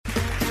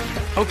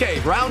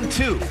Okay, round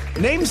 2.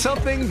 Name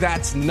something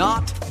that's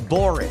not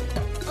boring.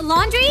 A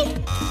laundry?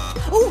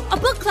 Ooh, a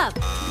book club.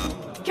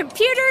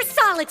 Computer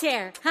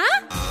solitaire,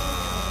 huh?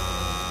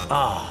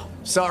 Ah,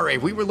 sorry,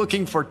 we were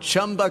looking for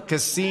Chumba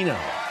Casino.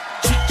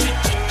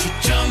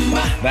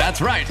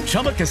 That's right,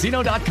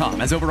 ChumbaCasino.com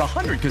has over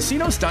 100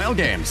 casino-style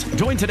games.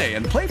 Join today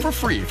and play for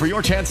free for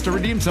your chance to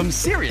redeem some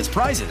serious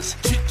prizes.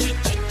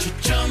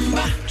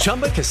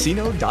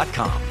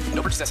 ChumbaCasino.com.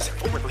 No purchase necessary.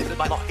 Void where prohibited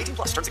by law. 18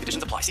 plus terms and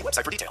conditions apply. See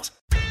website for details.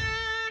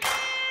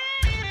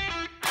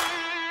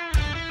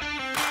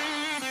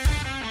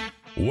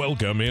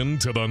 Welcome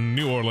into the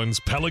New Orleans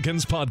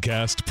Pelicans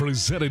Podcast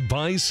presented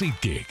by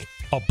SeatGeek,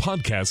 a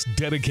podcast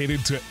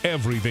dedicated to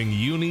everything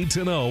you need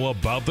to know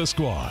about the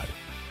squad.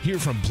 Hear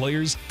from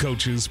players,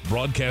 coaches,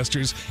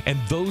 broadcasters, and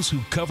those who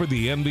cover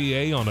the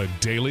NBA on a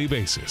daily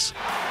basis.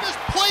 This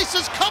place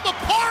has come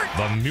apart!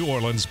 The New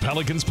Orleans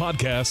Pelicans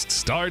Podcast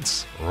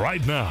starts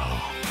right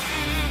now.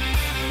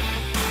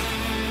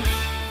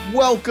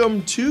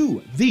 Welcome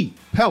to the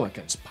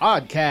Pelicans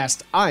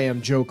Podcast. I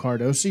am Joe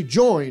Cardosi,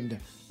 joined,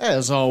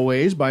 as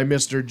always, by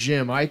Mr.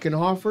 Jim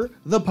Eichenhofer.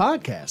 The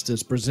podcast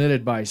is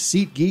presented by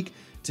SeatGeek.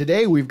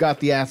 Today, we've got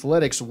the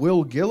Athletics'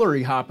 Will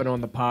Guillory hopping on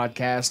the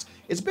podcast.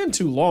 It's been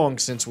too long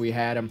since we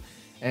had him,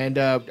 and,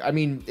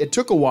 it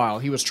took a while.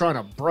 He was trying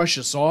to brush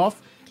us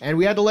off, and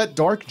we had to let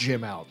Dark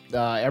Jim out.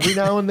 Every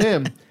now and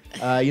then,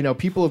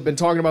 people have been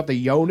talking about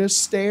the Jonas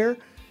stare.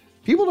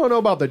 People don't know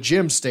about the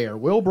Jim stare.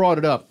 Will brought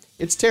it up.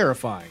 It's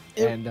terrifying,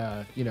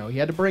 and, he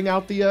had to bring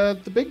out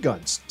the big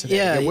guns today.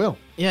 Yeah, Will.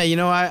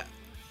 Yeah,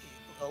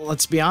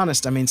 let's be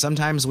honest. I mean,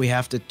 sometimes we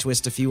have to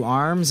twist a few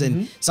arms,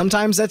 and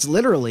sometimes that's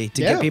literally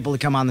to get people to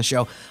come on the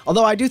show.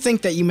 Although I do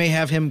think that you may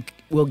have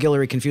Will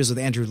Guillory, confused with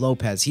Andrew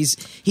Lopez. He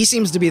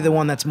seems to be the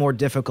one that's more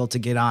difficult to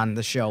get on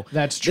the show.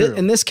 That's true.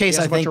 In this case,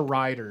 I think a think bunch of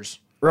riders.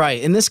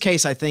 Right. In this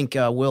case, I think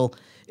Will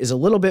is a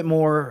little bit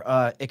more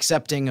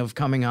accepting of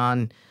coming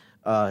on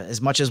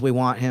as much as we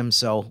want him.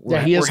 So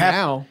he is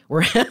now.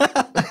 We're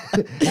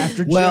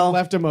after Jim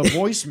left him a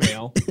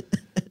voicemail.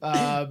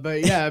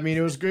 But yeah, I mean,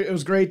 it was great. It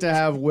was great to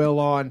have Will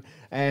on,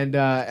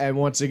 and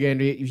once again,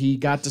 he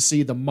got to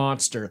see the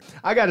monster.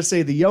 I got to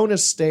say, the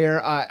Jonas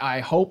stare.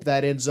 I hope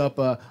that ends up.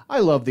 I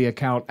love the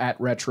account at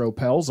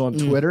RetroPels on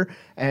Twitter,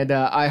 and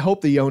I hope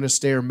the Jonas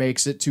stare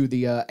makes it to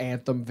the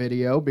anthem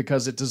video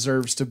because it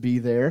deserves to be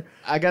there.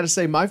 I got to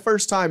say, my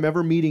first time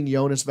ever meeting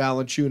Jonas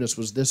Valanciunas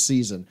was this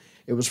season.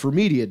 It was for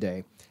Media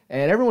Day,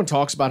 and everyone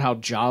talks about how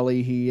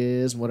jolly he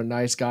is and what a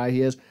nice guy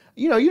he is.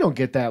 You don't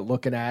get that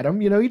looking at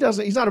him.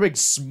 He's not a big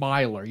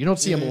smiler. You don't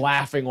see him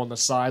laughing on the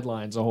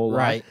sidelines a whole lot.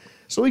 Right.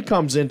 So he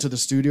comes into the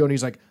studio and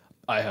he's like,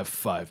 I have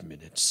 5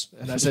 minutes.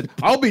 And I said,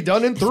 I'll be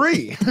done in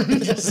 3.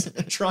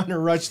 Just trying to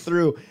rush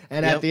through.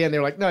 And at the end,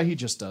 they're like, no, he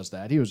just does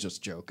that. He was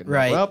just joking.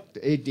 Right. Well,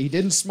 he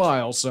didn't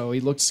smile, so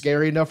he looked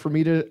scary enough for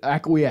me to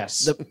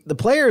acquiesce. The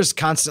players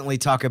constantly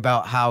talk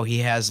about how he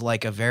has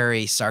like a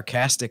very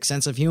sarcastic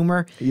sense of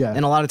humor. Yeah.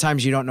 And a lot of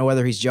times you don't know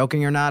whether he's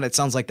joking or not. It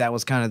sounds like that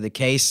was kind of the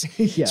case.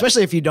 Yeah.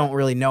 Especially if you don't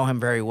really know him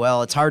very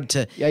well. It's hard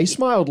to... Yeah, he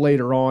smiled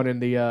later on in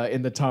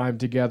the time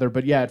together.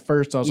 But yeah, at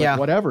first I was like,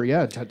 whatever.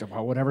 Yeah,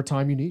 whatever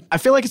time you need. I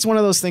feel like it's one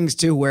of those things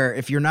too where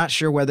if you're not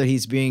sure whether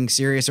he's being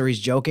serious or he's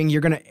joking,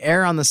 you're going to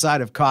err on the side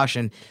of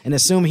caution and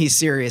assume he's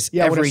serious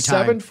every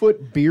time. When a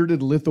 7-foot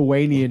bearded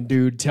Lithuanian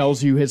dude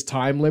tells you his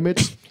time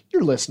limits,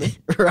 you're listening.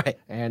 Right.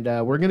 And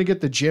we're going to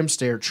get the Jim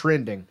stare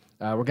trending.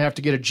 We're going to have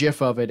to get a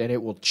GIF of it, and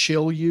it will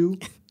chill you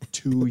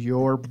to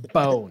your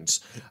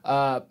bones.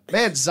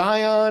 Man,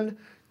 Zion,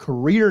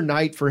 career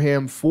night for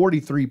him,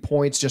 43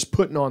 points, just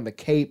putting on the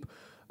cape.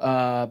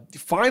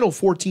 Final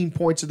 14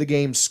 points of the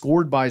game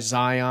scored by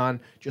Zion,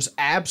 just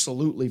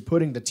absolutely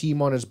putting the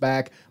team on his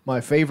back.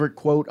 My favorite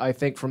quote, I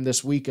think, from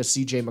this week is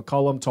C.J.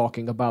 McCollum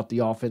talking about the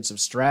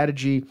offensive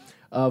strategy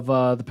of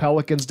the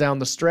Pelicans down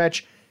the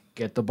stretch.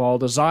 Get the ball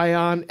to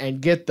Zion and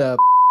get the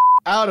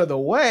out of the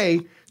way.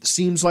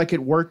 Seems like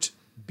it worked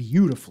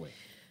beautifully.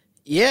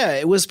 Yeah,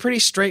 it was pretty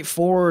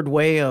straightforward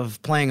way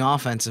of playing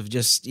offense, of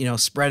just,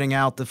 spreading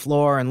out the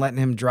floor and letting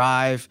him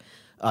drive.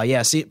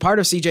 Part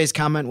of CJ's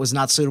comment was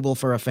not suitable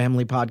for a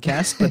family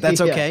podcast, but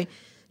that's okay.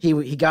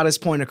 He got his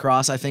point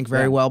across, I think,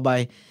 very well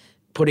by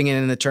putting it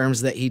in the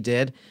terms that he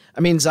did. I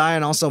mean,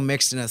 Zion also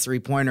mixed in a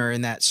three-pointer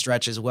in that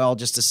stretch as well,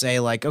 just to say,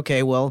 like,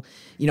 okay, well,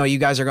 you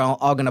guys are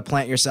all going to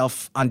plant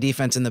yourself on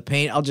defense in the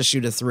paint. I'll just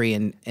shoot a three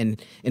in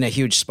a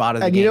huge spot of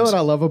the game. And you know what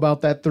I love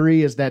about that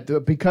three is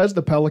that because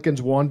the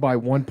Pelicans won by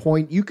 1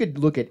 point, you could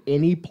look at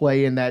any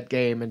play in that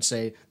game and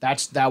say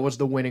that was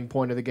the winning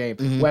point of the game.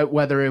 Mm-hmm.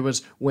 Whether it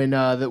was when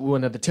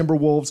the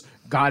Timberwolves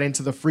got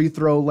into the free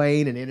throw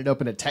lane and ended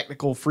up in a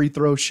technical free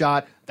throw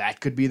shot, that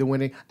could be the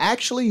winning.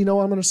 Actually, I'm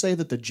going to say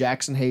that the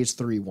Jackson Hayes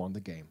 3 won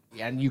the game.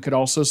 And you could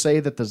also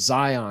say that the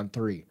Zion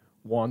 3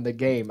 won the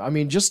game. I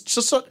mean, just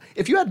so,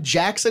 if you had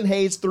Jackson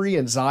Hayes 3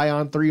 and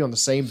Zion 3 on the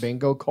same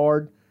bingo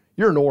card,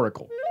 you're an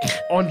oracle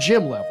on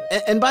gym level.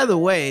 And by the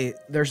way,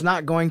 there's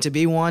not going to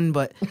be one,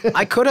 but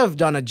I could have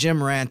done a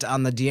gym rant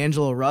on the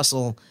D'Angelo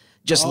Russell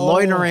just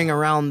loitering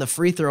around the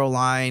free throw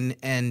line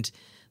and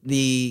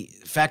the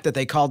fact that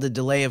they called a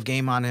delay of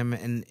game on him,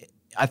 and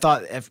I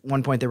thought at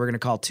one point they were going to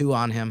call 2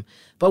 on him,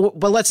 but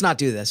let's not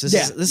do this.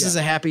 This is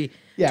a happy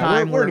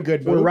time. We're in a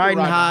good mood. We're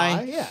riding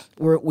high. Yeah.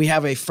 We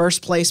have a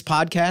first place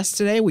podcast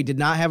today. We did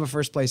not have a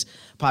first place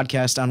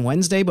podcast on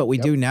Wednesday, but we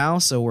do now.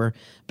 So we're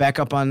back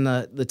up on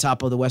the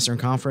top of the Western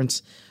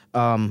Conference.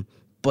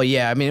 But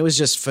yeah, I mean, it was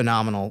just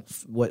phenomenal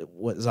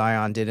what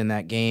Zion did in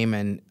that game.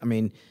 And I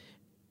mean,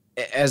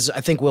 as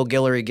I think Will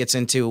Guillory gets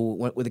into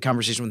with the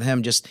conversation with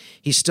him,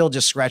 he's still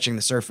just scratching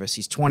the surface.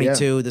 He's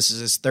 22. Yeah. This is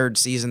his 3rd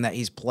season that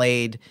he's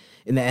played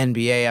in the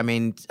NBA. I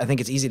mean, I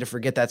think it's easy to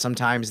forget that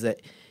sometimes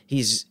that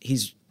he's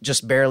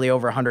just barely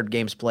over 100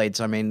 games played.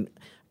 So, I mean,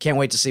 can't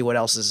wait to see what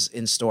else is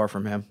in store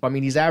from him. I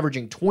mean, he's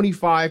averaging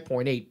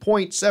 25.8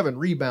 points, 7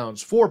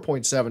 rebounds,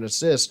 4.7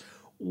 assists,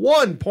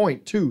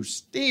 1.2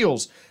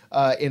 steals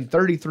in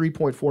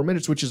 33.4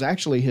 minutes, which is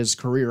actually his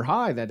career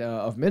high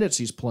of minutes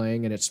he's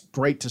playing, and it's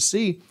great to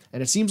see.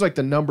 And it seems like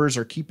the numbers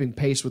are keeping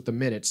pace with the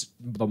minutes.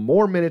 The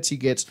more minutes he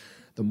gets,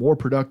 the more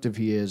productive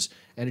he is.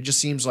 And it just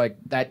seems like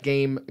that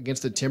game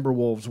against the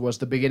Timberwolves was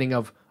the beginning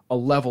of a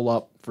level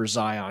up for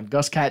Zion.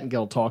 Gus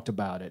Kattengill talked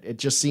about it. It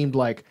just seemed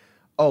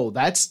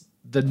that's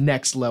the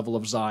next level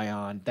of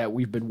Zion that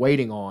we've been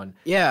waiting on.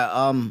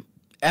 Yeah.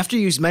 After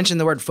you mentioned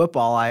the word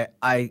football, I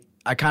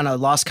kind of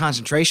lost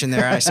concentration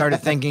there. I started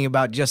thinking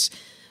about just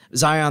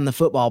Zion, the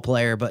football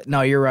player. But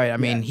no, you're right. I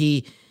mean,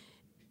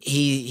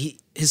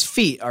 his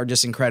feet are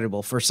just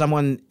incredible. For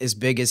someone as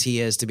big as he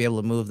is to be able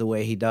to move the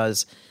way he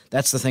does,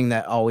 that's the thing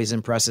that always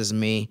impresses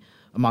me,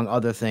 among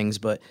other things.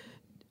 But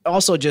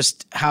also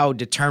just how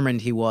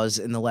determined he was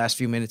in the last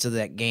few minutes of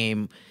that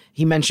game.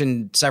 He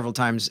mentioned several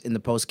times in the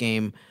post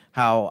game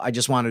how I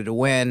just wanted to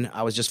win.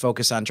 I was just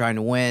focused on trying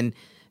to win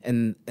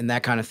and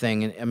that kind of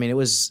thing. And I mean, it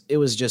was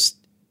just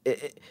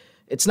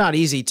it's not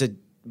easy to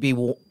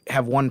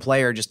have one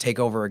player just take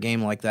over a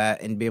game like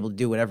that and be able to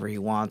do whatever he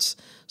wants.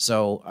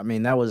 So, I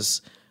mean,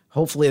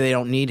 hopefully they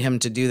don't need him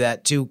to do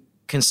that too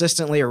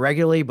consistently or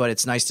regularly, but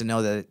it's nice to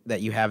know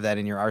that you have that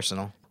in your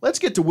arsenal. Let's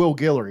get to Will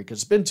Guillory, because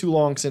it's been too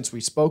long since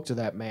we spoke to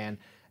that man.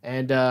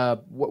 And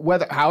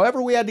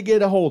however we had to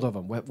get a hold of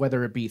him,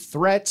 whether it be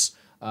threats,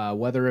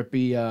 whether it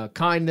be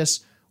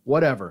kindness,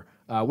 whatever,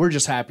 we're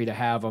just happy to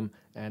have him.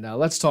 And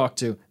let's talk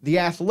to The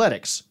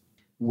Athletic's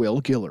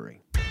Will Guillory.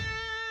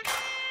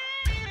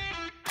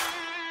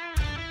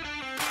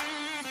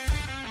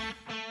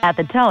 At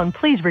the tone,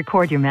 please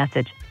record your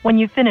message. When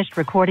you've finished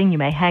recording, you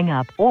may hang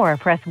up or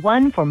press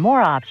 1 for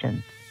more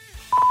options.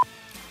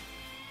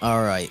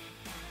 All right.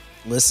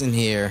 Listen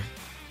here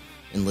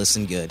and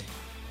listen good.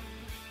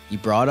 You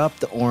brought up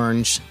the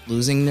Orange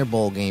losing their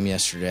bowl game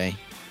yesterday.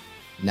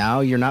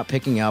 Now you're not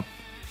picking up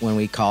when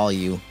we call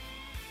you.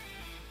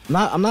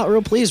 I'm not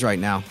real pleased right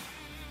now.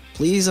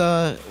 Please,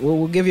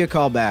 we'll give you a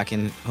call back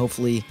and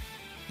hopefully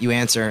you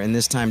answer. And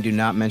this time, do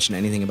not mention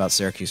anything about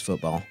Syracuse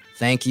football.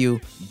 Thank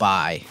you.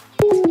 Bye.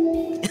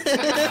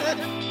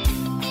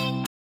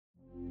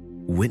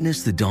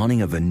 Witness the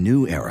dawning of a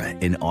new era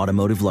in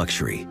automotive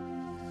luxury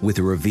with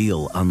a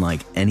reveal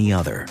unlike any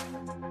other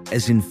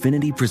as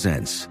Infiniti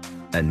presents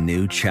a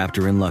new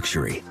chapter in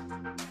luxury,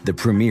 the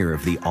premiere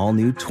of the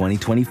all-new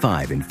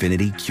 2025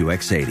 Infiniti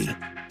QX80.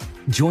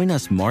 Join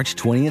us March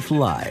 20th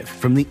live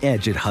from the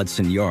Edge at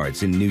Hudson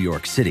Yards in New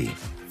York City,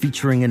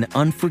 featuring an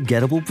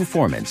unforgettable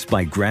performance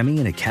by Grammy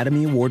and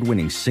Academy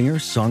Award-winning singer,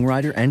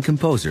 songwriter, and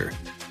composer,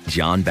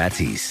 Jon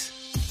Batiste.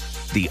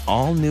 The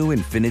all-new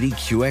Infiniti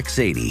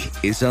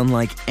QX80 is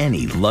unlike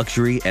any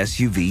luxury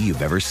SUV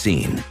you've ever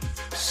seen.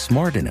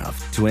 Smart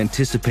enough to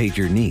anticipate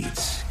your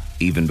needs,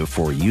 even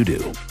before you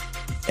do.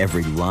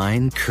 Every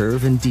line,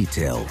 curve, and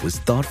detail was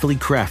thoughtfully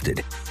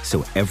crafted,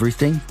 so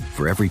everything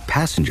for every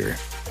passenger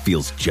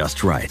feels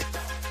just right.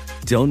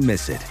 Don't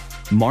miss it.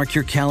 Mark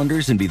your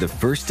calendars and be the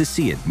first to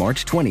see it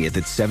March 20th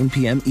at 7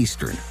 p.m.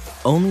 Eastern,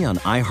 only on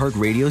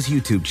iHeartRadio's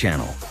YouTube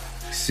channel.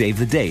 Save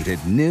the date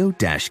at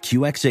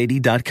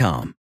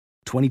new-QX80.com.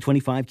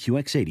 2025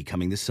 QX80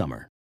 coming this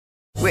summer.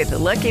 With the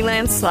Lucky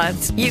Land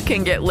Slots, you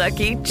can get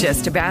lucky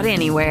just about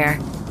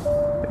anywhere.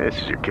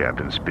 This is your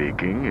captain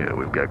speaking.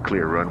 We've got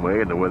clear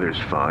runway and the weather's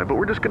fine, but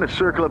we're just going to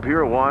circle up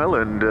here a while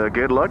and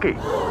get lucky.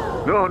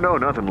 No,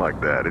 nothing like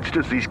that. It's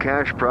just these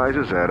cash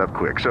prizes add up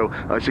quick. So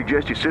I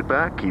suggest you sit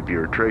back, keep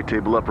your tray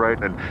table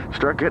upright, and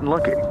start getting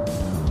lucky.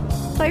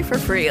 Play for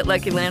free at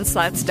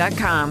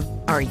LuckyLandSlots.com.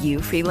 Are you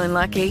feeling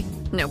lucky?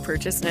 No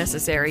purchase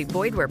necessary.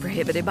 Void where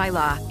prohibited by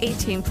law.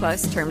 18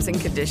 plus terms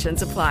and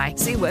conditions apply.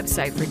 See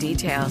website for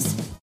details.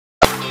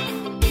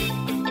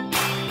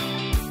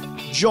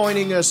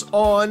 Joining us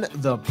on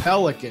the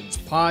Pelicans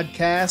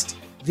Podcast,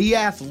 The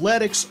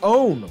Athletic's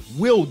own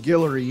Will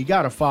Guillory. You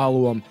got to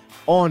follow him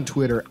on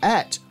Twitter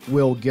at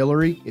Will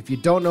Guillory. If you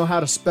don't know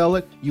how to spell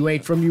it, you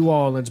ain't from New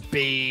Orleans,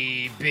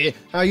 baby.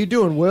 How you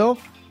doing, Will?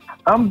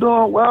 I'm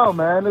doing well,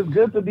 man. It's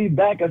good to be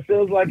back. It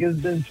feels like it's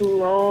been too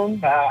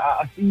long.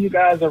 I see you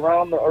guys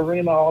around the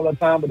arena all the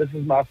time, but this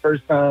is my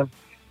first time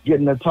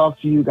getting to talk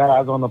to you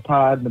guys on the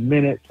pod in a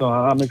minute, so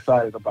I'm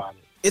excited about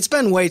it. It's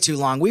been way too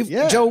long.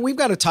 Joe, we've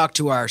got to talk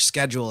to our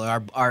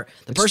scheduler,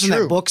 the person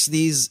that books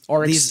these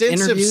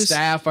extensive interviews.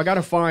 Staff. I got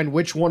to find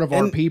which one of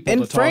our people to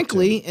talk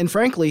to. And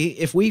frankly,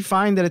 if we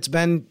find that it's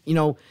been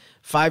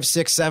 5,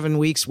 6, 7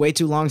 weeks, way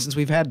too long since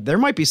we've had, there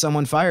might be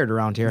someone fired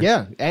around here.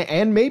 Yeah,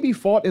 and maybe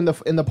fought in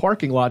the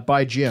parking lot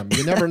by Jim.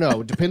 You never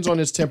know. It depends on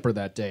his temper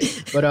that day.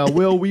 But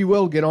we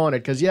will get on it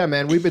because, yeah,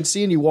 man, we've been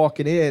seeing you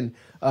walking in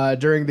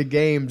during the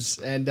games.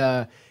 And,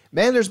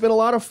 man, there's been a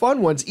lot of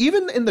fun ones.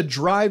 Even in the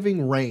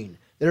driving rain,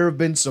 there have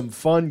been some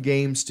fun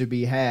games to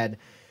be had.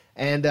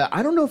 And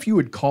I don't know if you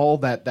would call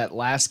that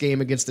last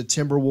game against the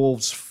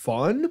Timberwolves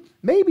fun,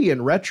 maybe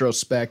in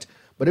retrospect,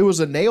 but it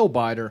was a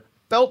nail-biter.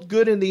 Felt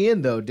good in the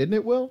end, though, didn't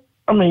it, Will?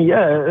 I mean,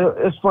 yeah,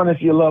 it's fun if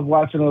you love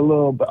watching a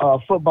little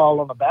football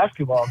on the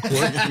basketball court.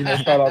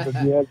 Shout out to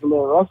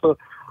D'Angelo Russell.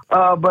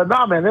 But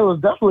no, man, it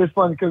was definitely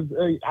fun because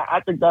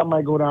I think that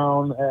might go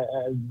down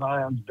as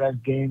Zion's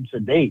best game to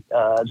date.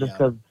 Just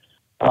because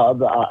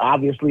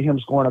obviously him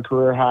scoring a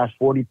career high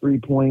 43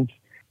 points,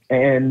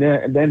 and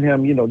then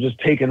him, just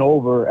taking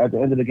over at the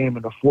end of the game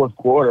in the fourth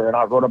quarter. And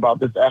I wrote about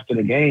this after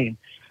the game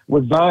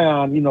with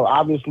Zion.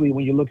 Obviously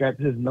when you look at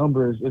his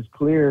numbers, it's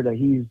clear that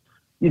he's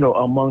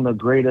among the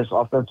greatest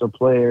offensive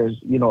players,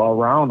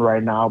 around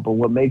right now. But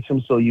what makes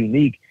him so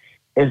unique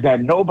is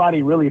that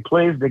nobody really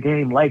plays the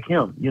game like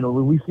him.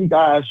 When we see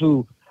guys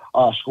who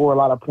score a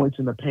lot of points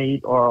in the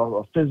paint or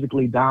are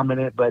physically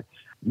dominant, but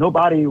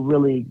nobody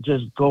really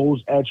just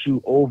goes at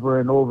you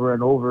over and over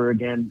and over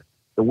again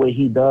the way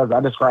he does. I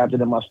described it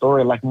in my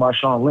story like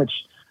Marshawn Lynch,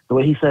 the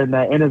way he said in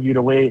that interview,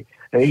 the way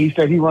he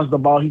said he runs the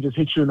ball, he just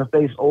hits you in the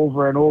face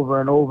over and over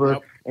and over.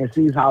 Yep. And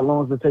sees how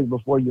long it takes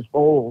before you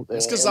fold.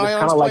 It's because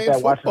Zion's playing like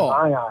that football.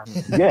 Watching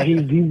Zion. Yeah,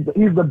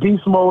 he's the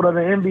beast mode of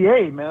the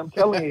NBA, man. I'm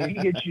telling you, he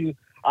hits you.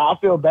 I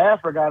feel bad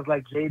for guys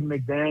like Jaden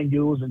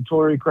McDaniels and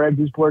Torrey Craig,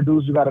 these poor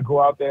dudes who got to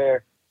go out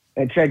there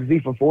and check Z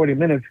for 40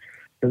 minutes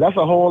because that's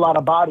a whole lot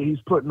of body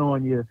he's putting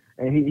on you.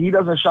 And he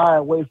doesn't shy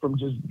away from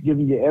just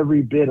giving you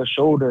every bit of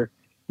shoulder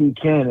he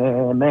can.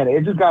 And man,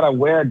 it just got to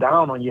wear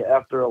down on you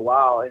after a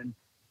while.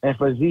 And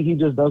for Z, he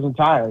just doesn't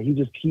tire. He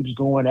just keeps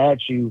going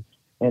at you.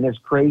 And it's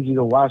crazy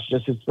to watch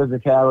just his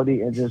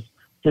physicality and just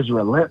his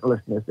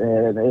relentlessness.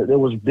 And it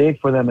was big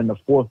for them in the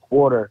fourth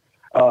quarter,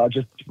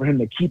 just for him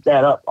to keep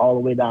that up all the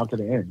way down to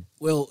the end.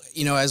 Well,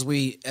 as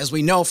we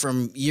know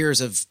from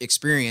years of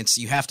experience,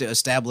 you have to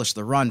establish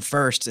the run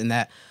first, and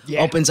that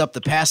opens up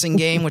the passing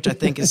game, which I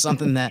think is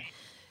something that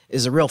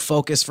is a real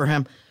focus for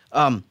him.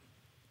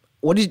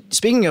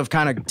 Speaking of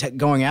kind of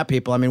going at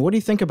people, I mean, what do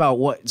you think about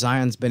what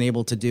Zion's been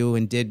able to do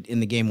and did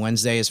in the game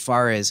Wednesday as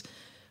far as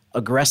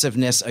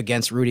aggressiveness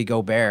against Rudy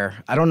Gobert?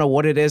 I don't know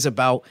what it is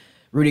about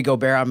Rudy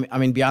Gobert. I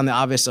mean, beyond the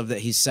obvious of that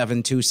he's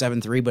 7'2",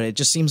 7'3", but it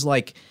just seems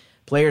like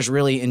players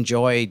really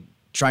enjoy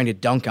trying to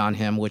dunk on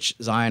him, which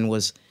Zion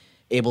was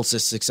able to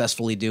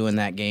successfully do in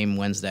that game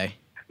Wednesday.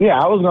 Yeah,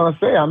 I was going to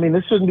say, I mean,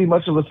 this shouldn't be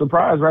much of a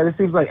surprise, right? It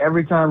seems like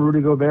every time Rudy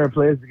Gobert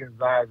plays against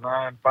Zion,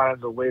 Zion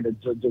finds a way to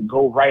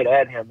go right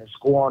at him and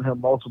score on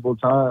him multiple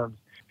times.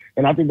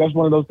 And I think that's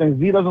one of those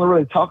things. He doesn't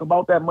really talk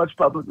about that much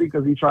publicly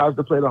because he tries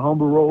to play the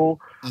humble role.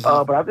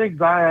 Mm-hmm. But I think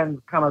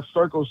Zion kind of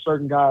circles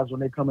certain guys when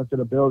they come into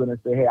the building and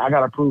say, hey, I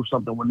got to prove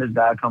something when this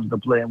guy comes to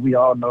play. And we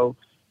all know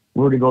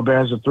Rudy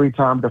Gobert is a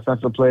 3-time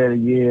Defensive Player of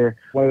the Year,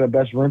 one of the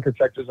best rim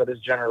protectors of this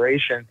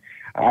generation.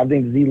 I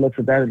think Z looks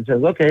at that and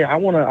says, okay, I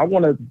want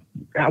to,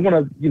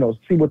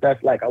 see what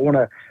that's like. I want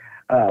to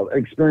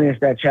experience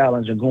that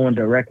challenge of going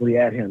directly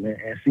at him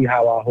and see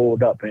how I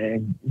hold up.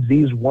 And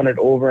Z's won it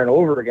over and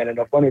over again. And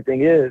the funny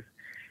thing is,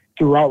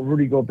 throughout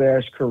Rudy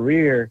Gobert's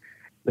career,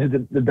 the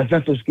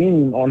defensive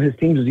scheme on his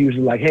teams is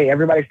usually like, hey,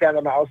 everybody stand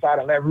on the outside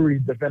and let Rudy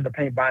defend the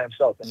paint by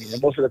himself. And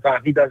most of the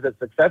time he does it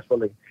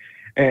successfully.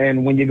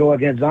 And when you go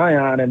against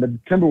Zion, and the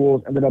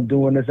Timberwolves ended up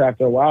doing this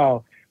after a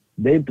while,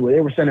 they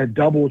were sending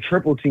double,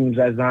 triple teams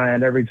at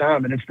Zion every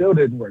time, and it still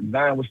didn't work.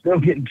 Zion was still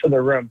getting to the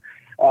rim.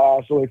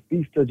 So it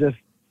speaks to just,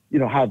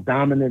 how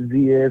dominant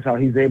Z is, how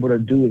he's able to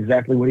do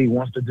exactly what he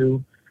wants to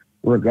do,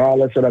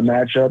 regardless of the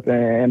matchup,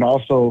 and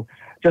also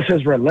just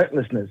his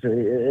relentlessness.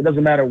 It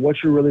doesn't matter what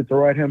you really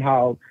throw at him,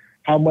 how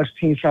much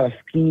teams try to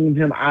scheme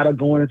him out of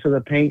going into the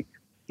paint.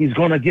 He's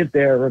going to get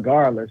there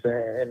regardless,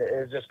 and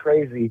it's just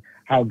crazy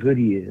how good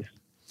he is.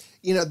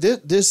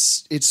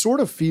 This it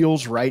sort of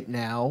feels right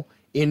now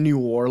in New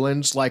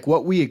Orleans like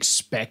what we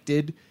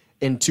expected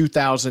in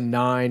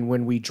 2009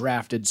 when we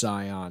drafted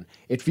Zion.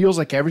 It feels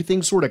like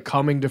everything's sort of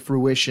coming to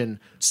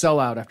fruition,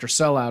 sellout after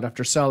sellout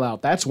after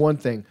sellout. That's one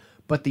thing.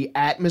 But the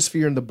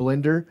atmosphere in the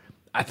blender,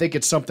 I think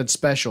it's something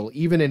special.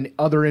 Even in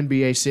other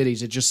NBA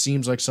cities, it just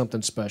seems like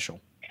something special.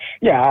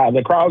 Yeah,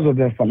 the crowds have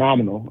been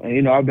phenomenal.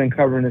 And, I've been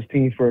covering this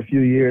team for a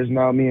few years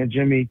now. Me and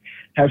Jimmy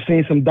have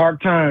seen some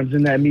dark times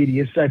in that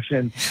media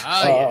section.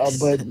 Yes.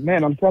 But,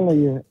 man, I'm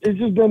telling you, it's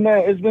just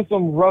been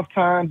some rough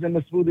times in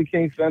the Smoothie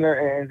King Center,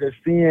 and just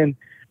seeing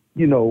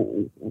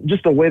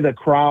just the way the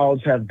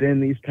crowds have been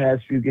these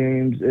past few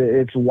games,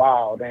 it's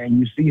wild. And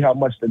you see how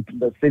much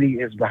the city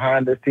is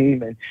behind this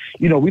team. And,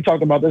 we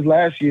talked about this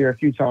last year a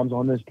few times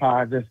on this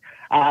pod.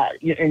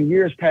 In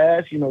years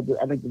past,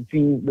 I think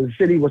the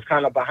city was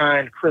kind of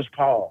behind Chris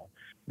Paul.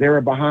 They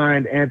were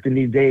behind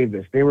Anthony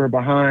Davis. They were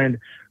behind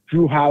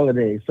Drew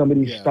Holiday, some of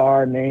these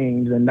star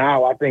names. And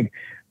now I think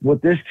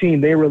with this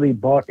team, they really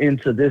bought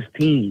into this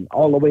team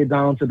all the way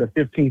down to the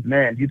 15th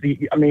man.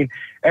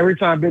 Every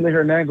time Billy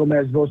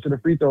Hernangomez goes to the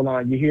free throw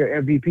line, you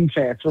hear MVP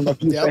chants from a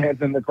few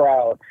fans in the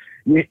crowd.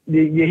 You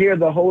hear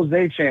the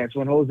Jose chants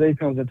when Jose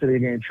comes into the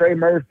game. Trey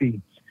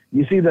Murphy,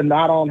 you see the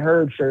Not On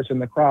Herb shirts in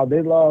the crowd.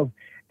 They love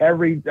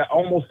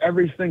almost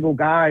every single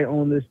guy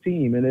on this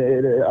team.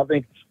 And I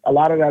think a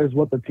lot of that is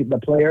what the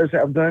players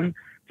have done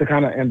to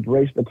kind of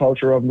embrace the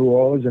culture of New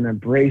Orleans and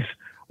embrace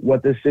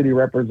what this city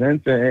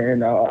represents.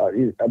 And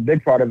a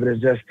big part of it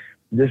is just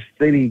this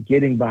city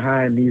getting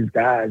behind these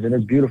guys. And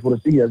it's beautiful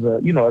to see as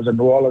a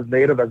New Orleans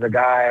native, as a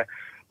guy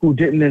who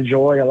didn't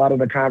enjoy a lot of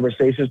the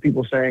conversations,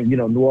 people saying,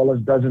 New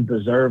Orleans doesn't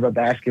deserve a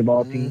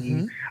basketball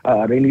team.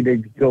 They need to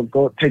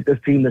go take this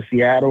team to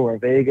Seattle or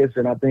Vegas.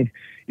 And I think,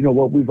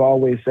 what we've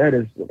always said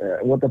is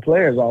what the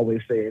players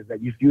always say is that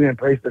if you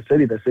embrace the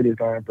city is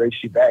going to embrace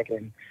you back.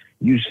 And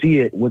you see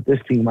it with this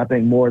team, I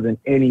think, more than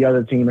any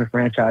other team in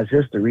franchise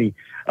history.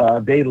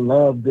 They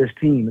love this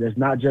team. It's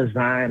not just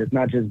Zion. It's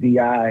not just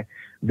D.I.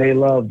 They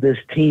love this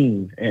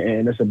team,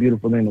 and it's a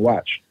beautiful thing to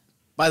watch.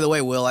 By the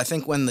way, Will, I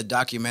think when the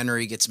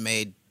documentary gets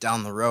made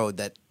down the road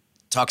that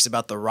talks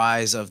about the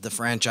rise of the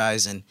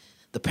franchise and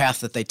the path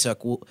that they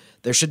took,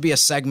 there should be a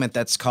segment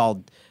that's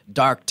called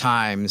Dark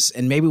Times,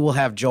 and maybe we'll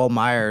have Joel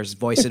Myers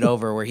voice it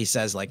over where he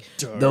says, like,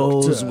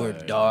 those were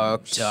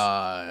dark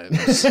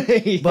times.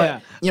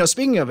 But,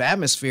 speaking of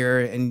atmosphere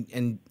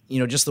and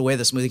just the way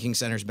the Smoothie King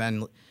Center's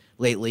been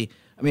lately,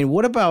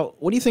 what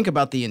do you think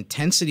about the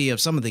intensity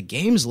of some of the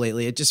games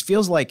lately? It just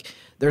feels like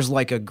there's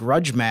like a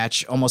grudge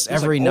match almost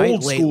every night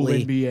old school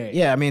lately. NBA.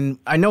 Yeah,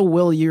 I know,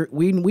 Will,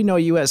 we know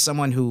you as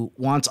someone who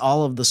wants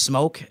all of the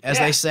smoke, as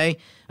they say.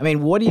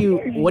 What do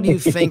you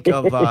think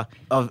of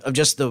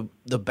just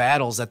the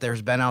battles that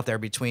there's been out there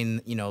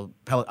between,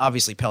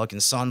 obviously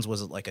Pelicans Suns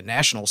was like a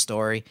national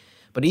story,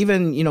 but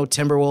even,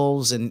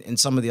 Timberwolves and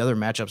some of the other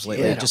matchups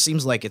lately, it just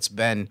seems like it's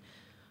been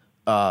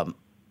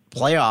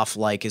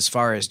playoff-like as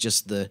far as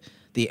just the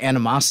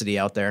animosity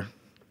out there.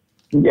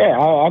 Yeah,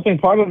 I think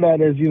part of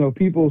that is,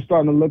 people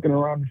starting to looking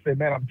around and say,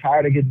 man, I'm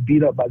tired of getting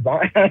beat up by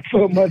Zion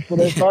so much. So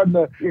they're starting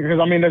to, because,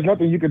 there's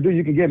nothing you can do.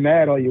 You can get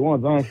mad all you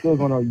want. Zion's still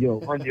going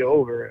to run you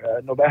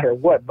over no matter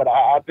what. But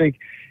I think,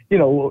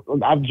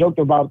 I've joked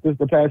about this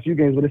the past few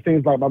games, but it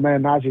seems like my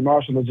man Najee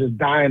Marshall is just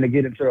dying to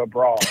get into a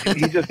brawl.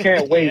 He just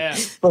can't wait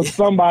for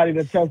somebody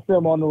to test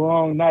him on the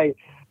wrong night.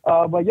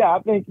 But yeah, I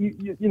think,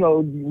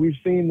 we've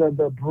seen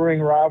the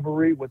brewing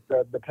rivalry with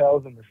the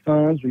Pels and the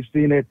Suns. We've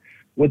seen it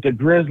with the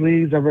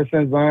Grizzlies ever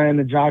since Zion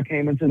and Ja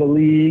came into the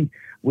league.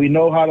 We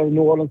know how the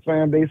New Orleans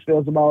fan base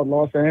feels about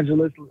Los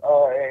Angeles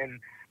and,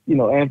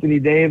 Anthony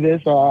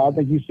Davis. I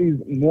think you see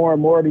more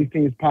and more of these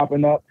teams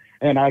popping up.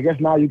 And I guess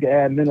now you can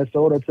add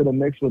Minnesota to the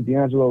mix with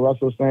D'Angelo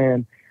Russell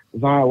saying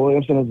Zion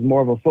Williamson is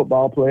more of a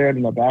football player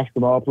than a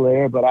basketball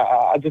player. But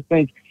I just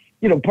think,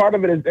 part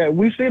of it is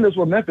we've seen this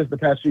with Memphis the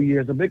past few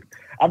years.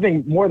 I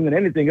think more than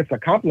anything, it's a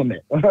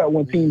compliment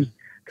when teams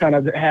kind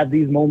of have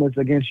these moments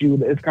against you.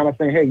 It's kind of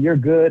saying, hey, you're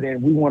good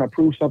and we want to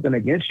prove something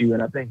against you.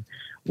 And I think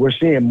we're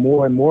seeing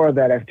more and more of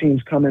that as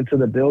teams come into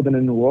the building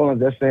in New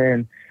Orleans.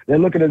 They're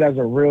looking at it as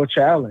a real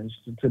challenge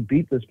to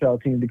beat this Pel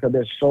team because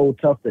they're so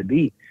tough to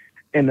beat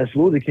in the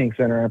Smoothie King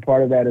Center. And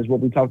part of that is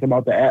what we talked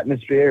about, the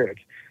atmosphere.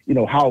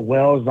 It's, how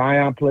well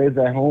Zion plays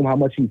at home, how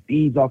much he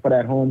feeds off of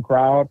that home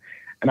crowd.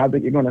 And I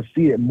think you're going to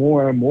see it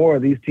more and more,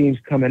 these teams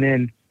coming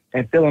in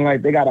and feeling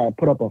like they got to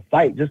put up a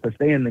fight just to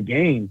stay in the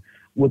game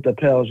with the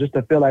Pels, just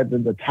to feel like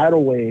the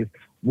tidal wave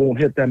won't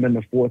hit them in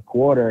the fourth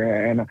quarter.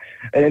 And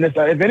it's,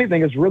 if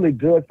anything, it's really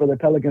good for the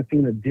Pelicans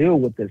team to deal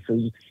with this.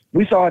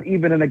 We saw it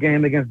even in a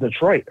game against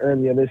Detroit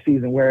earlier this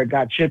season where it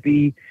got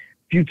chippy,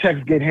 few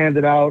texts get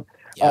handed out.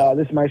 Yeah.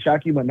 This might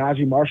shock you, but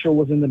Najee Marshall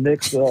was in the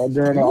mix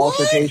during the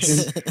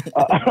altercation.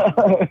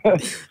 I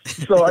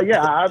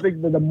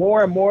think the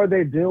more and more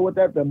they deal with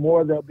that, the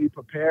more they'll be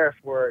prepared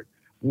for it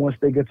once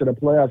they get to the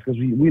playoffs. Because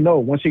we know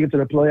once you get to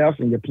the playoffs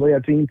and you play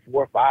a team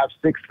 4, 5,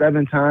 6,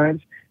 7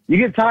 times, you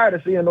get tired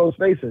of seeing those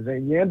faces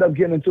and you end up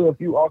getting into a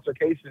few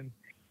altercations.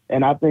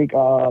 And I think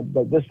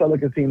this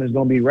Pelicans team is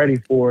going to be ready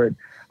for it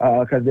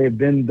because they've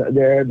been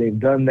there, they've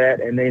done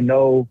that, and they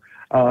know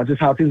just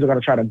how teams are going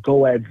to try to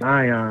go at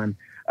Zion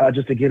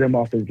just to get him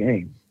off his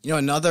game.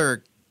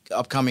 Another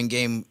upcoming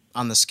game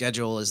on the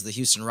schedule is the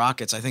Houston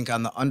Rockets. I think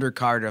on the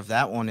undercard of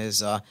that one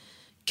is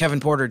Kevin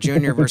Porter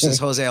Jr. versus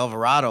Jose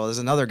Alvarado. There's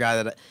another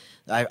guy that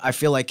I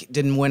feel like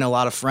didn't win a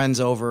lot of friends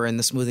over in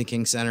the Smoothie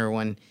King Center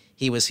when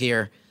he was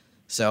here.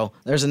 So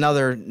there's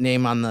another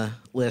name on the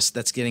list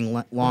that's getting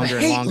longer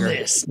and longer.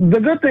 The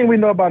good thing we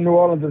know about New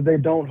Orleans is they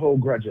don't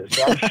hold grudges.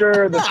 So I'm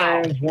sure the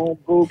fans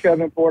won't boo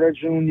Kevin Porter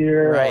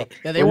Jr. Right.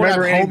 Yeah, they won't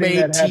have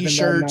homemade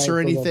T-shirts or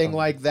anything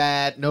like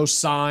that. No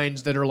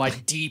signs that are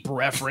like deep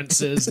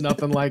references,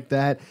 nothing like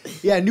that.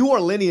 Yeah, New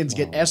Orleanians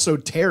get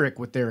esoteric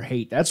with their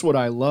hate. That's what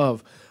I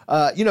love.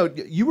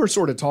 You were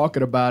sort of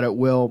talking about it,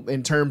 Will,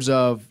 in terms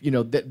of,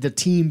 the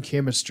team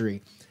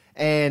chemistry.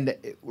 And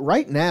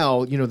right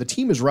now, the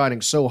team is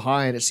riding so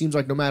high, and it seems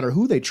like no matter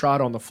who they trot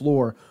on the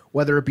floor,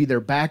 whether it be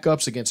their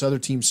backups against other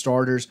team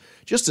starters,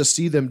 just to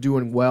see them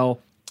doing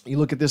well, you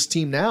look at this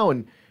team now,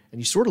 and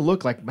you sort of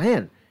look like,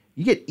 man,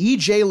 you get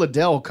E.J.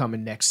 Liddell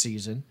coming next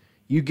season.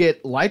 You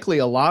get likely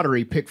a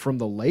lottery pick from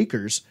the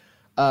Lakers,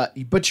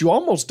 but you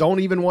almost don't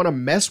even want to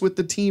mess with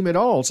the team at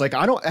all. It's like,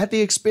 at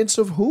the expense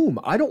of whom?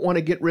 I don't want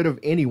to get rid of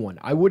anyone.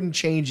 I wouldn't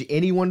change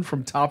anyone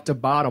from top to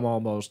bottom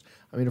almost.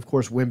 I mean, of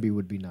course, Wemby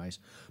would be nice.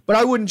 But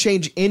I wouldn't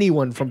change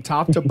anyone from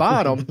top to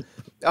bottom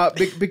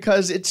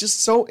because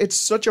it's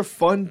such a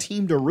fun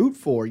team to root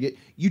for. You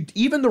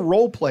even the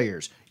role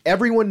players,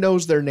 everyone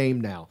knows their name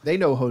now. They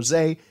know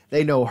Jose,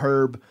 they know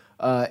Herb.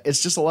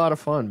 It's just a lot of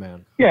fun,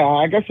 man. Yeah,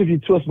 I guess if you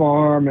twist my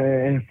arm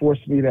and force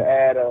me to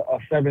add a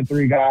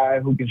 7'3" guy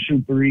who can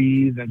shoot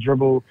threes and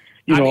dribble,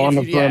 on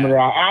the perimeter,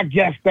 I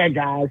guess that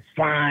guy's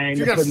fine. If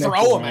you're gonna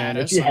throw him at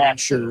us, you have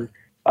sure.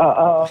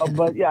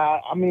 But yeah,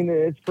 I mean,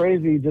 it's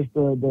crazy. Just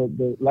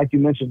the like you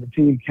mentioned, the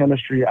team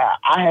chemistry.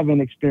 I haven't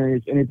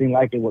experienced anything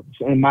like it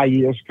in my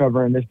years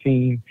covering this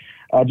team.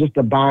 Just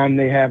the bond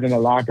they have in the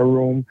locker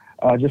room,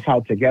 just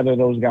how together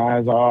those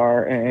guys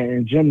are.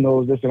 And Jim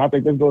knows this, and I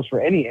think this goes for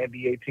any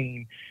NBA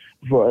team.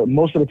 For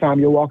most of the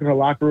time, you'll walk in the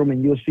locker room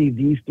and you'll see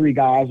these three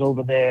guys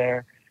over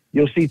there.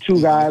 You'll see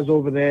two guys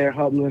over there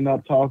huddling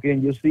up,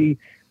 talking. You'll see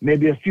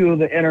maybe a few of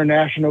the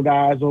international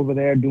guys over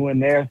there doing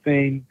their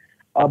thing.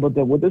 But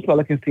with this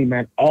Pelicans team,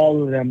 man,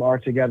 all of them are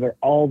together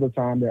all the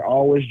time. They're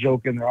always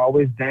joking. They're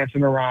always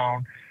dancing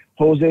around.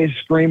 Jose's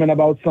screaming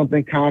about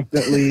something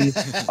constantly.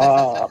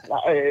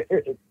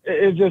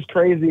 It's just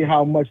crazy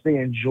how much they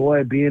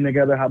enjoy being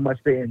together, how much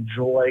they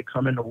enjoy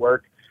coming to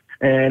work.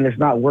 And it's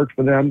not work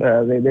for them.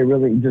 They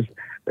really just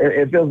 –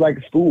 it feels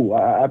like school.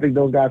 I think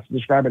those guys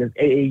describe it as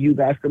AAU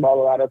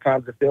basketball a lot of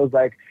times. It feels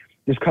like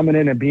just coming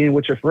in and being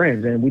with your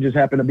friends. And we just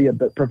happen to be a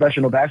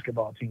professional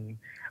basketball team.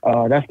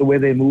 That's the way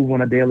they move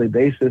on a daily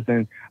basis.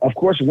 And, of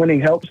course,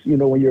 winning helps.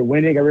 When you're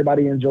winning,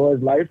 everybody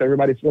enjoys life.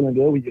 Everybody's feeling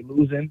good. When you're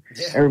losing,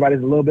 everybody's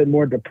a little bit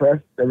more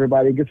depressed.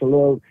 Everybody gets a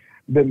little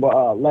bit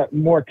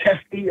more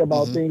testy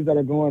about things that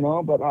are going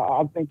on. But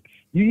I think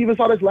you even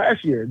saw this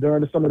last year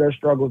during some of their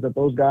struggles that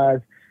those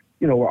guys,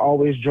 were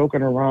always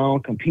joking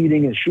around,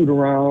 competing in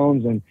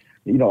shoot-arounds. And,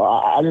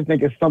 I just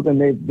think it's something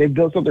they've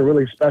built something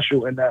really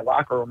special in that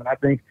locker room. And I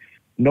think,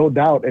 no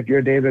doubt, if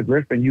you're David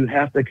Griffin, you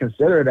have to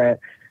consider that.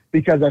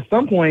 Because at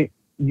some point,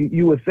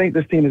 you would think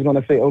this team is going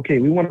to say, okay,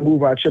 we want to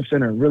move our chips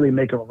in and really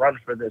make a run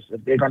for this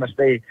if they're going to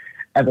stay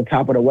at the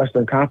top of the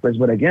Western Conference.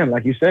 But again,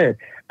 like you said,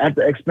 at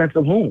the expense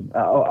of whom?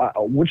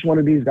 Which one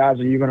of these guys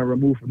are you going to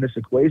remove from this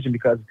equation?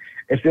 Because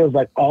it feels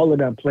like all of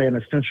them play an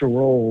essential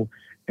role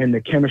in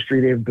the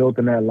chemistry they've built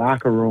in that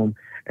locker room.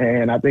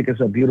 And I think it's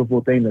a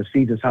beautiful thing to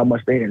see just how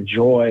much they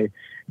enjoy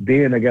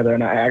being together.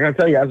 And I got to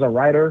tell you, as a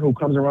writer who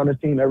comes around this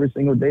team every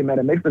single day, man,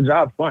 it makes the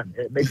job fun.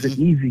 It makes it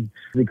easy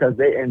because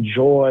they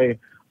enjoy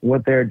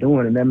what they're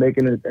doing and they're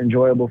making it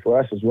enjoyable for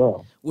us as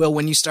well. Will,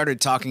 when you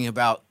started talking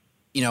about,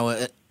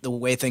 the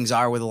way things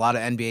are with a lot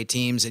of NBA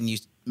teams and you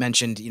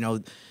mentioned,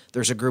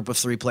 there's a group of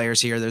three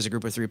players here, there's a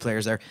group of three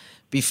players there.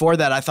 Before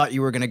that, I thought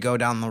you were going to go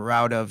down the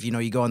route of,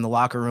 you go in the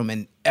locker room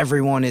and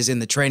everyone is in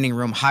the training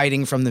room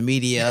hiding from the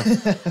media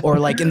or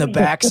like in the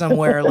back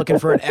somewhere looking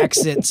for an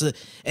exit.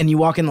 And you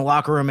walk in the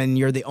locker room and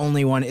you're the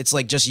only one. It's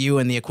like just you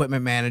and the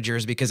equipment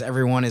managers because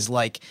everyone is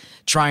like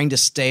trying to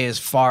stay as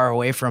far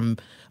away from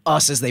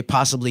us as they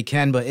possibly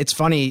can. But it's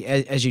funny,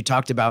 as you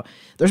talked about,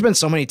 there's been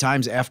so many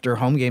times after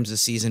home games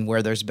this season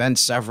where there's been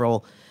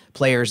several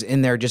players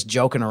in there just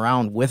joking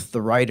around with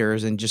the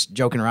writers and just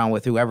joking around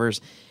with whoever's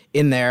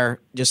in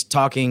there, just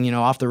talking,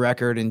 off the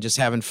record and just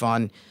having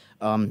fun.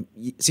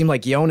 It seemed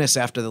like Jonas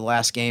after the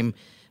last game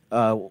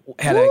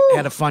had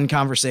a fun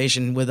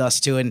conversation with us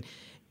too, and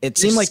it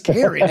seemed like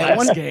scary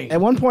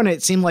at one point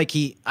it seemed like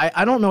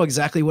I don't know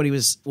exactly what he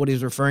was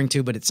referring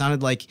to, but it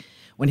sounded like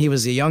when he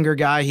was a younger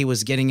guy, he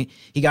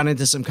got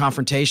into some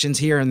confrontations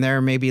here and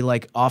there, maybe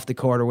like off the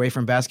court, away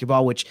from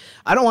basketball, which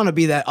I don't want to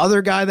be that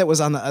other guy that was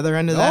on the other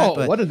end of that.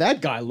 But what did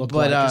that guy look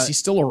like? Is he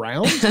still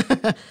around?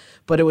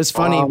 But it was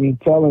funny. I'm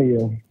telling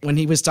you. When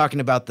he was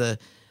talking about the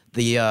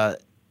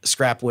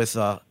scrap with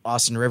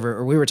Austin Rivers,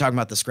 or we were talking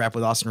about the scrap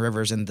with Austin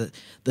Rivers and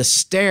the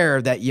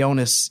stare that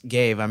Jonas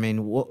gave. I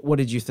mean, what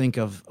did you think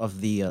of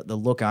the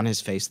look on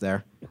his face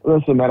there?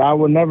 Listen, man, I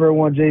would never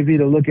want JV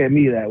to look at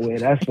me that way.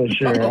 That's for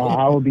sure.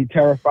 I would be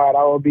terrified.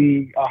 I would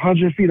be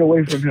 100 feet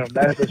away from him.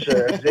 That's for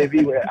sure.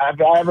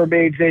 If I ever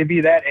made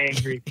JV that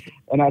angry,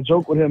 And I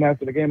joked with him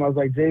after the game. I was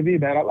like, JV,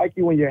 man, I like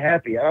you when you're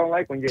happy. I don't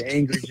like when you're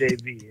angry,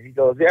 JV. And he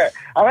goes, yeah,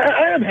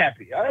 I am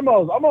happy. I'm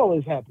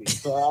always happy.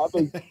 So I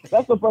think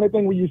that's the funny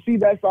thing. When you see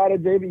that side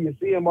of JV, you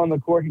see him on the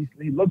court.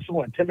 He looks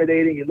so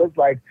intimidating. He looks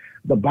like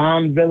the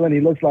Bond villain. He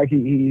looks like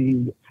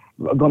he's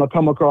going to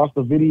come across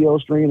the video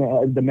screen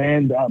and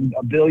demand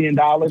 $1 billion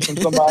from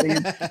somebody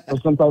or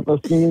some type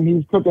of scheme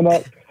he's cooking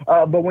up.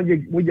 But when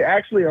you're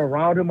actually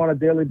around him on a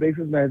daily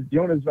basis, man,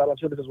 Jonas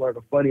Valanciunas is one of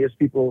the funniest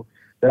people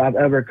that I've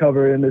ever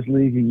covered in this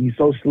league. He's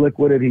so slick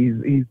with it.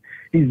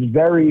 He's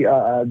very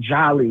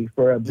jolly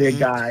for a big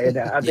guy. And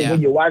I think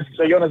when you watch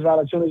Jonas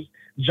Valanciunas,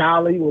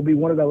 jolly will be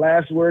one of the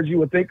last words you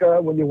would think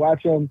of when you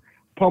watch him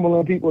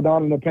pummeling people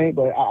down in the paint.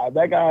 But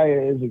that guy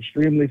is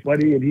extremely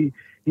funny, and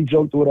he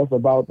joked with us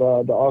about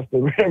the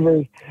Austin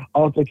Rivers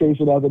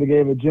altercation after the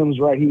game. And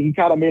Jim's right. He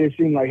kind of made it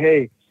seem like,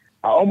 hey,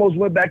 I almost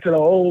went back to the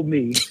old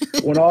me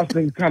when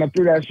Austin kind of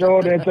threw that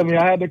shoulder into me.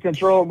 I had to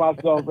control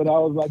myself. And I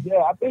was like,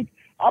 yeah, I think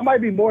I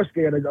might be more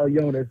scared of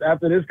Jonas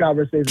after this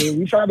conversation.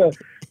 We tried to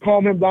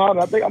calm him down.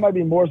 I think I might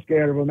be more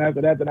scared of him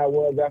after that than I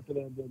was after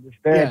the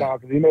stare down,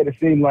 because he made it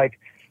seem like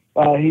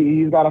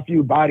he's got a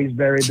few bodies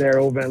buried there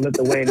over in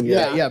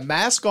Lithuania. Yeah.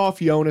 Mask off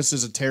Jonas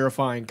is a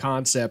terrifying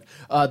concept.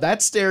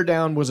 That stare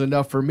down was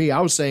enough for me. I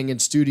was saying in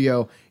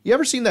studio, you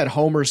ever seen that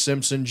Homer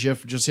Simpson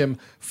gif, just him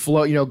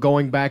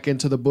going back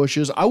into the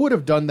bushes? I would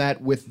have done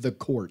that with the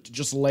court,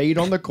 just laid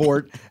on the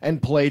court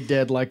and played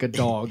dead like a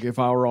dog if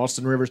I were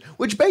Austin Rivers,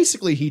 which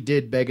basically he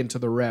did begging to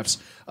the refs.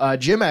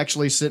 Jim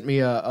actually sent me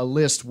a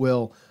list,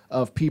 Will,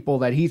 of people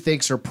that he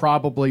thinks are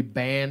probably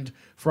banned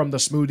from the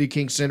Smoothie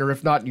King Center,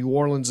 if not New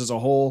Orleans as a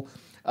whole.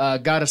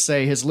 Gotta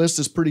say, his list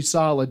is pretty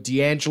solid.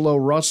 D'Angelo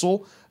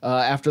Russell,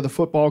 after the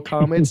football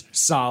comments,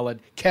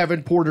 solid.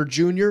 Kevin Porter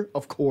Jr.,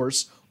 of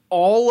course.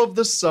 All of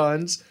the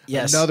Suns.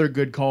 Yes. Another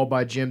good call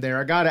by Jim there.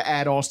 I got to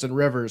add Austin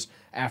Rivers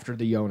after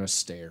the Jonas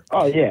stare.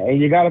 Oh, yeah. And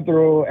you got to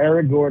throw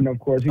Eric Gordon, of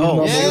course. He's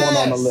number one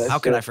on the list. How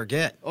could I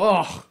forget?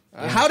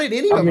 How did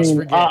any of us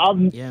forget?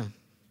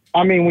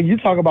 I mean, when you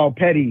talk about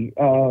petty,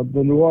 the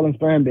New Orleans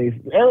fan base,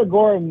 Eric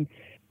Gordon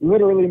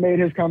literally made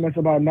his comments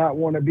about not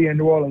wanting to be in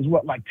New Orleans,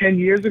 like 10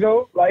 years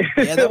ago?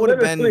 That would have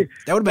been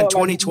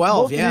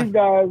 2012, These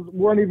guys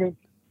weren't even.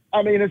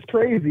 I mean, it's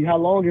crazy how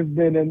long it's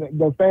been, and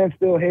the fans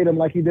still hate him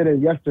like he did it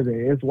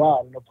yesterday. It's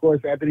wild. And, of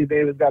course, Anthony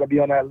Davis got to be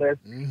on that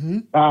list. Mm-hmm.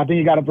 I think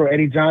you got to throw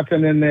Eddie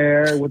Johnson in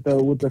there with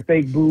the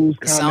fake booze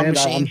comment.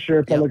 I'm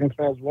sure Pelicans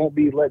fans won't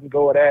be letting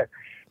go of that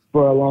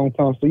for a long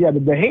time. So, yeah,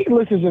 the hate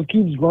list just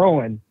keeps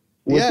growing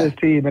with this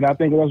team, and I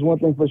think that's one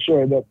thing for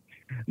sure, that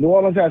New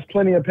Orleans has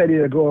plenty of petty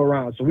to go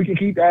around. So we can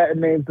keep adding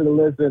names to the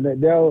list, and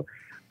that they'll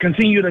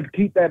continue to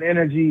keep that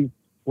energy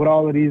with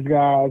all of these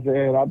guys,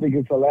 and I think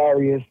it's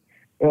hilarious.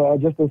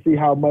 Just to see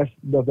how much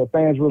the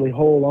fans really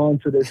hold on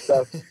to this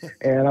stuff.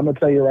 And I'm going to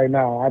tell you right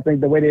now, I think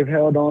the way they've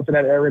held on to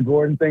that Eric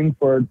Gordon thing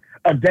for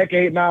a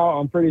decade now,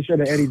 I'm pretty sure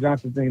the Eddie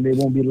Johnson thing they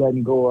won't be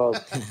letting go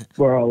of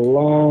for a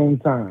long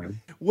time.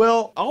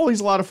 Well,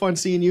 always a lot of fun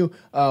seeing you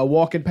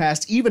walking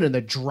past, even in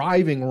the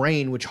driving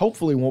rain, which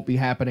hopefully won't be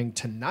happening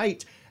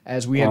tonight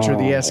as we enter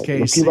the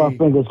SKC. Keep our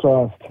fingers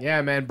crossed.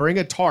 Yeah, man, bring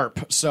a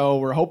tarp. So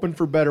we're hoping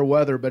for better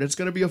weather, but it's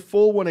going to be a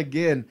full one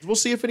again. We'll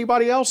see if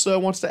anybody else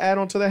wants to add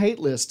on to the hate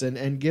list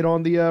and get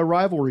on the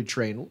rivalry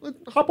train.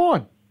 Hop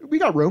on. We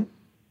got room.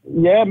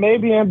 Yeah,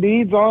 maybe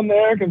Embiid's on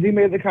there because he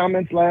made the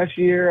comments last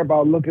year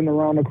about looking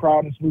around the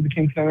crowd in Smoothie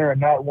King Center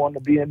and not wanting to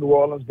be in New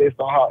Orleans based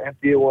on how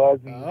empty it was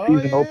in the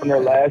season opener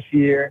last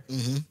year.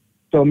 Mm-hmm.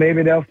 So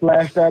maybe they'll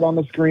flash that on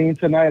the screen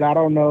tonight. I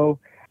don't know.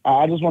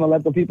 I just want to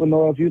let the people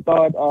know, if you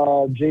thought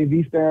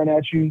JV staring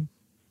at you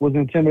was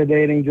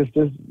intimidating, just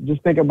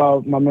think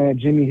about my man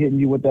Jimmy hitting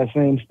you with that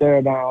same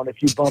stare down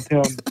if you bump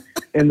him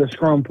in the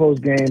scrum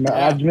post game.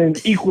 I've been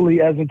equally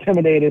as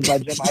intimidated by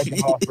Jim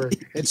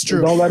Eichenhofer. It's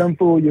true. So don't let him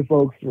fool you,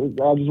 folks. I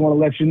just want to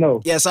let you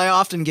know. Yes, I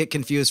often get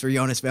confused for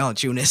Jonas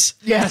Valanciunas.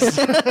 Yes.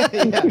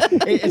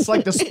 It's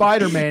like the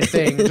Spider-Man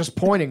thing, just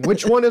pointing.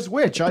 Which one is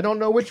which? I don't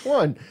know which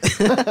one.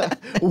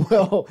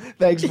 Well,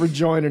 thanks for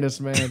joining us,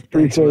 man.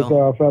 Appreciate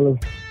y'all, fellas.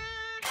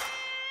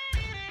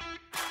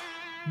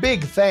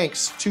 Big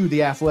thanks to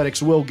the Athletics'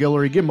 Will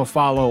Guillory. Give him a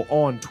follow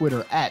on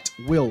Twitter at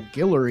Will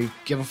Guillory.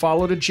 Give a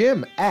follow to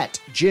Jim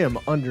at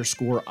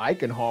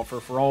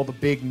Jim_Eichenhofer for all the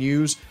big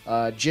news.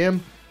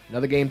 Jim,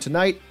 another game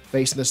tonight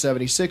facing the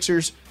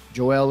 76ers.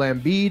 Joel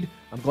Embiid.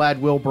 I'm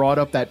glad Will brought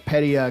up that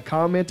petty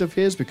comment of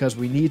his because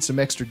we need some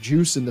extra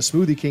juice in the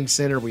Smoothie King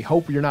Center. We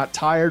hope you're not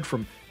tired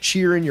from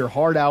cheering your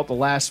heart out the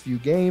last few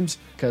games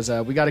because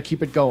we got to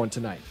keep it going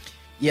tonight.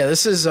 Yeah,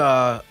 this is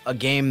a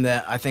game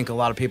that I think a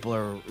lot of people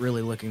are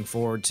really looking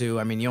forward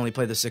to. I mean, you only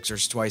play the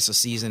Sixers twice a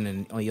season,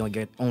 and you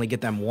only get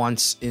them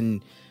once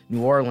in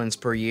New Orleans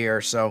per year.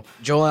 So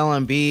Joel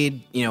Embiid,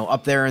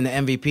 up there in the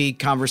MVP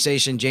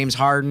conversation. James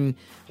Harden,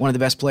 one of the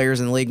best players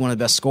in the league, one of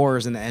the best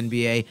scorers in the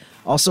NBA.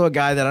 Also a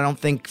guy that I don't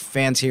think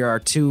fans here are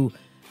too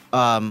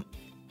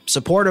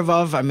supportive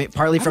of. I mean,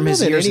 partly from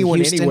his years in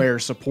Houston. Anywhere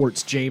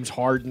supports James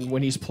Harden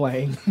when he's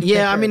playing.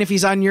 Yeah, I mean, if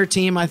he's on your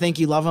team, I think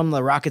you love him.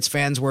 The Rockets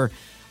fans were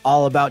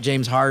all about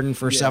James Harden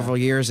for several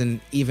years, and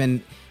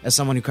even as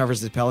someone who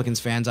covers the Pelicans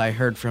fans, I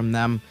heard from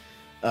them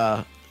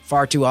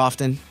far too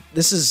often.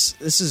 This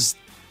is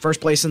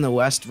first place in the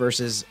West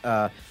versus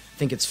I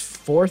think it's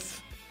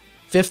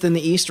fifth in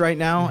the East right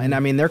now, and I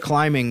mean they're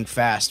climbing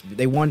fast.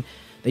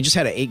 They just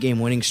had an 8-game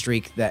winning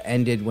streak that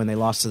ended when they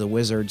lost to the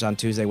Wizards on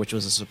Tuesday, which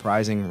was a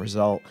surprising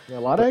result. Yeah, a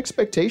lot of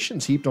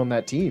expectations heaped on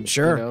that team.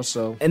 Sure.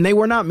 So and they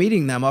were not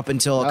meeting them up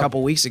until a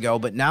couple weeks ago,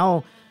 but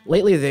now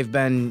lately they've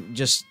been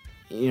just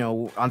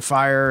on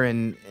fire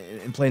and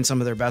playing some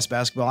of their best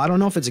basketball. I don't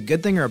know if it's a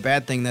good thing or a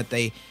bad thing that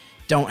they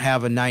don't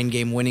have a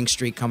 9-game winning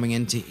streak coming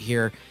into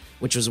here,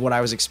 which was what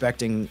I was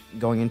expecting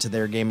going into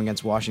their game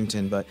against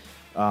Washington. But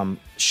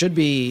should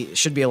be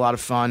a lot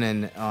of fun,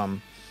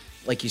 and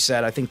like you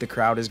said, I think the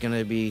crowd is going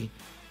to be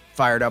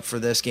fired up for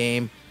this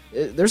game.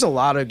 There's a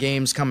lot of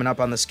games coming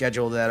up on the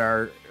schedule that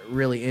are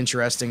really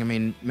interesting. I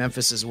mean,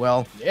 Memphis as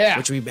well,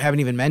 which we haven't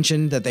even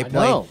mentioned that they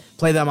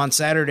play them on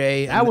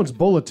Saturday. That one's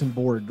bulletin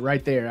board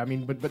right there. I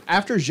mean, but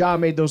after Ja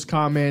made those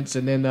comments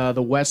and then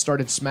the West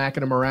started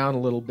smacking them around a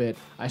little bit,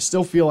 I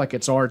still feel like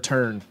it's our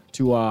turn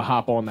to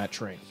hop on that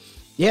train.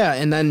 Yeah,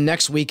 and then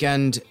next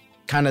weekend,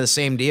 kind of the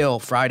same deal.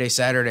 Friday,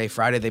 Saturday.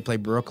 Friday they play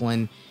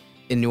Brooklyn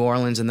in New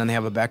Orleans, and then they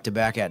have a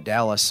back-to-back at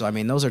Dallas. So, I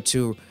mean, those are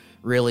two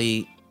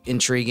really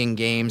intriguing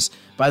games.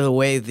 By the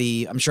way,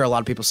 I'm sure a lot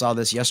of people saw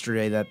this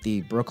yesterday, that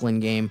the Brooklyn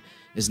game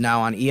is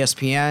now on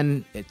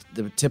ESPN.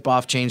 The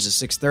tip-off changed to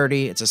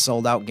 6:30. It's a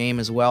sold-out game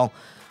as well.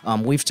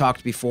 We've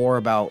talked before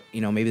about,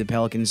 maybe the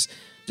Pelicans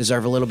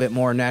deserve a little bit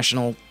more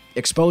national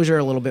exposure,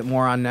 a little bit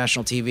more on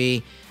national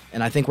TV,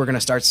 and I think we're going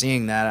to start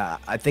seeing that.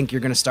 I think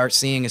you're going to start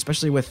seeing,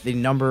 especially with the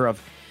number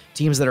of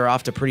teams that are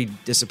off to pretty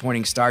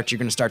disappointing starts, you're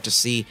going to start to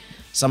see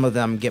some of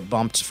them get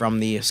bumped from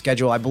the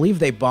schedule. I believe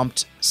they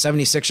bumped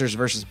 76ers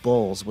versus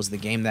Bulls was the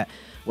game that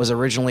was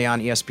originally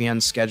on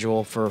ESPN's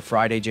schedule for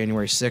Friday,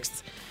 January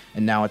 6th,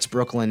 and now it's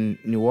Brooklyn,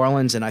 New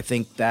Orleans, and I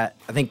think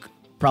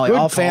probably Good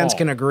all call. Fans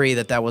can agree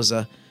that was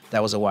a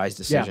wise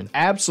decision.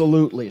 Yeah,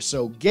 absolutely.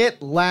 So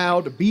get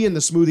loud, be in the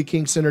Smoothie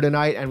King Center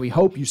tonight, and we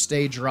hope you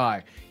stay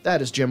dry.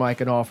 That is Jim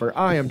Eichenhofer.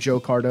 I am Joe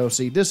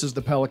Cardosi. This is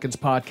the Pelicans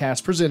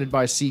Podcast presented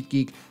by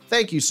SeatGeek.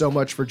 Thank you so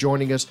much for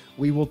joining us.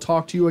 We will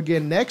talk to you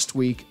again next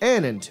week,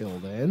 and until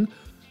then,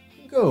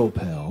 go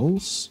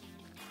Pels.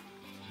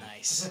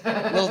 Nice.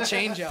 Little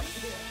change up.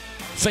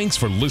 Thanks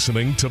for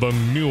listening to the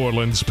New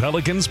Orleans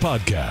Pelicans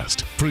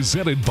Podcast,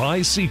 presented by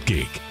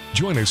SeatGeek.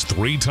 Join us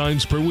 3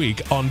 times per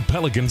week on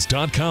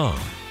Pelicans.com,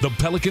 the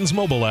Pelicans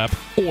mobile app,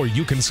 or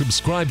you can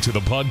subscribe to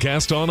the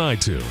podcast on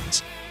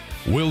iTunes.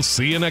 We'll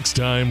see you next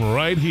time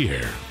right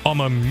here on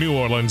the New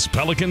Orleans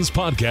Pelicans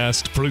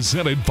Podcast,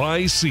 presented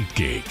by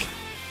SeatGeek.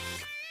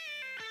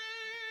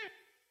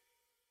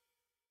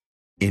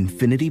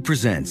 Infiniti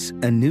presents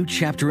a new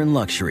chapter in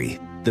luxury,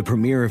 the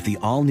premiere of the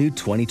all-new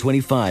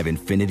 2025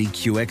 Infiniti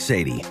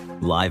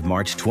QX80, live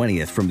March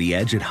 20th from the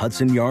Edge at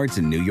Hudson Yards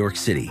in New York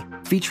City,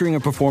 featuring a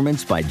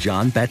performance by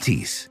John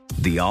Batiste.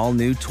 The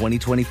all-new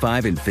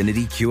 2025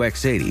 Infiniti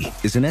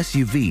QX80 is an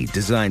SUV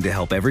designed to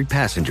help every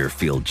passenger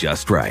feel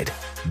just right.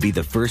 Be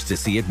the first to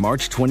see it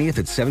March 20th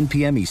at 7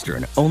 p.m.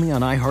 Eastern, only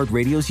on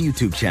iHeartRadio's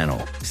YouTube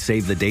channel.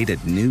 Save the date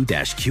at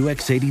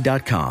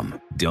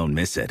new-QX80.com. Don't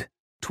miss it.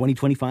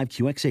 2025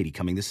 QX80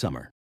 coming this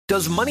summer.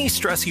 Does money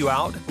stress you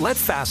out? Let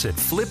Facet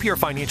flip your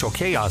financial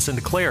chaos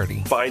into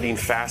clarity. Finding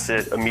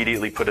Facet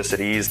immediately put us at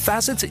ease.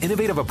 Facet's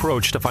innovative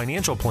approach to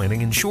financial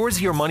planning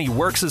ensures your money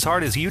works as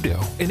hard as you do,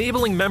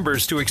 enabling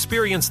members to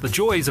experience the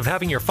joys of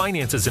having your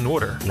finances in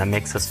order. That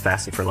makes us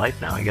Facet for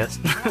life now, I guess.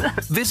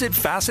 Visit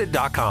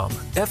Facet.com,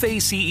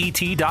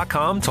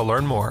 FACET.com to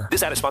learn more.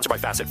 This ad is sponsored by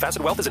Facet.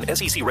 Facet Wealth is an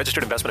SEC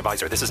registered investment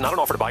advisor. This is not an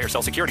offer to buy or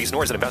sell securities,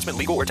 nor is it investment,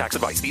 legal, or tax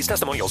advice. These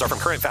testimonials are from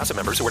current Facet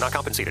members who are not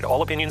compensated.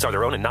 All opinions are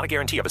their own and not a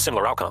guarantee of a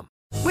similar outcome.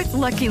 With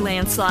Lucky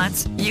Land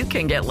Slots, you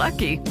can get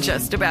lucky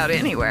just about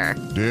anywhere.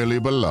 Dearly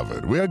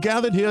beloved, we are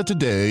gathered here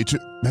today to...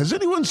 Has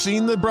anyone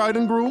seen the bride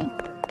and groom?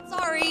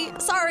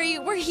 Sorry,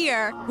 we're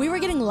here. We were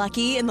getting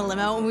lucky in the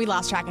limo and we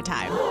lost track of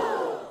time.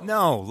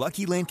 No,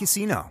 Lucky Land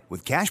Casino,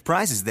 with cash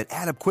prizes that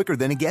add up quicker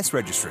than a guest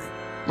registry.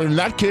 In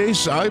that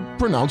case, I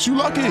pronounce you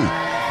lucky.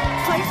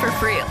 Play for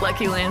free at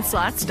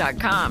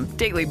LuckyLandSlots.com.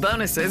 Daily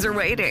bonuses are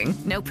waiting.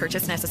 No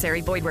purchase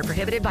necessary. Void where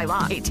prohibited by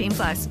law.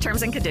 18+.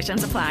 Terms and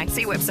conditions apply.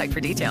 See website for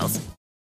details.